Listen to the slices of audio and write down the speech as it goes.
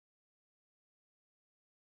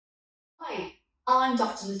Hi, I'm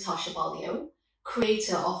Dr. Nitasha Buldeo,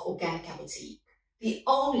 creator of Organic Apoteke, the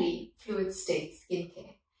only fluid state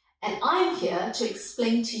skincare. And I'm here to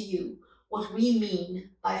explain to you what we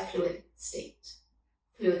mean by fluid state.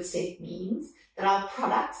 Fluid state means that our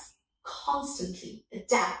products constantly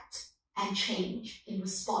adapt and change in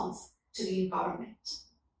response to the environment.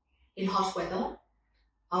 In hot weather,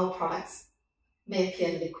 our products may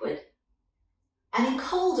appear liquid, and in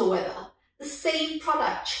colder weather, the same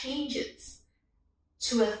product changes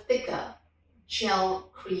to a thicker gel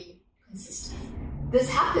cream consistency. This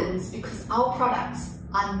happens because our products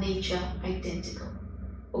are nature identical.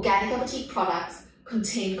 Organic Apoteke products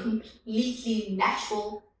contain completely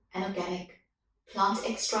natural and organic plant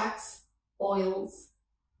extracts, oils,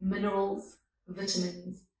 minerals,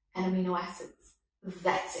 vitamins, and amino acids.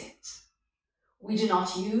 That's it. We do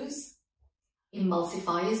not use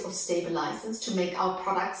emulsifiers or stabilizers to make our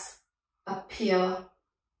products appear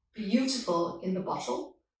beautiful in the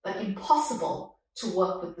bottle, but impossible to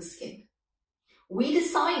work with the skin. We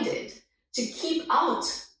decided to keep out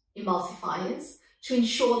emulsifiers to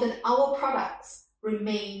ensure that our products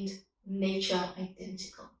remained nature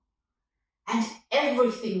identical. And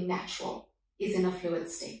everything natural is in a fluid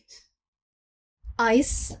state.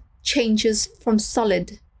 Ice changes from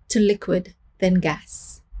solid to liquid, then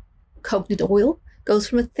gas. Coconut oil goes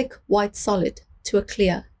from a thick white solid to a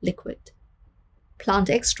clear liquid. Plant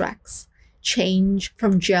extracts change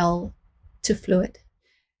from gel to fluid.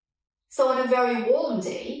 So on a very warm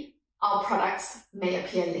day, our products may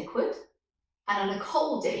appear liquid, and on a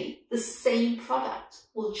cold day, the same product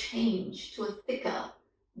will change to a thicker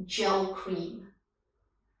gel cream.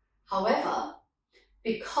 However,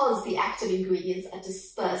 because the active ingredients are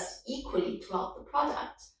dispersed equally throughout the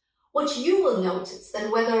product, what you will notice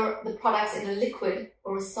that whether the product's in a liquid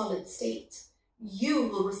or a solid state, you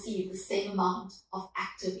will receive the same amount of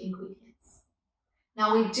active ingredients.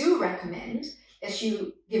 Now, we do recommend that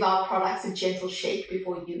you give our products a gentle shake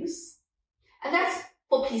before use, and that's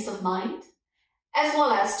for peace of mind, as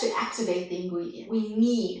well as to activate the ingredient. We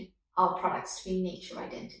need our products to be nature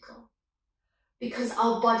identical because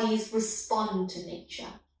our bodies respond to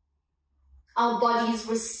nature. Our bodies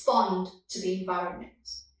respond to the environment.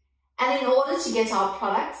 And in order to get our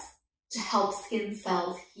products to help skin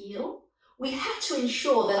cells heal, we had to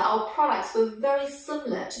ensure that our products were very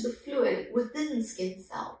similar to the fluid within skin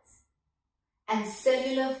cells. And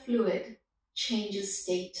cellular fluid changes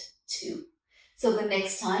state too. So the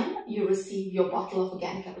next time you receive your bottle of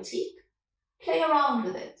Organic Apoteke, play around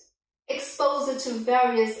with it, expose it to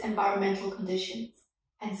various environmental conditions,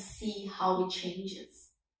 and see how it changes.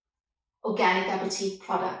 Organic Apoteke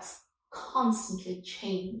products constantly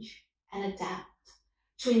change and adapt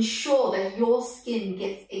to ensure that your skin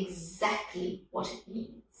gets exactly what it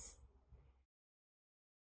needs.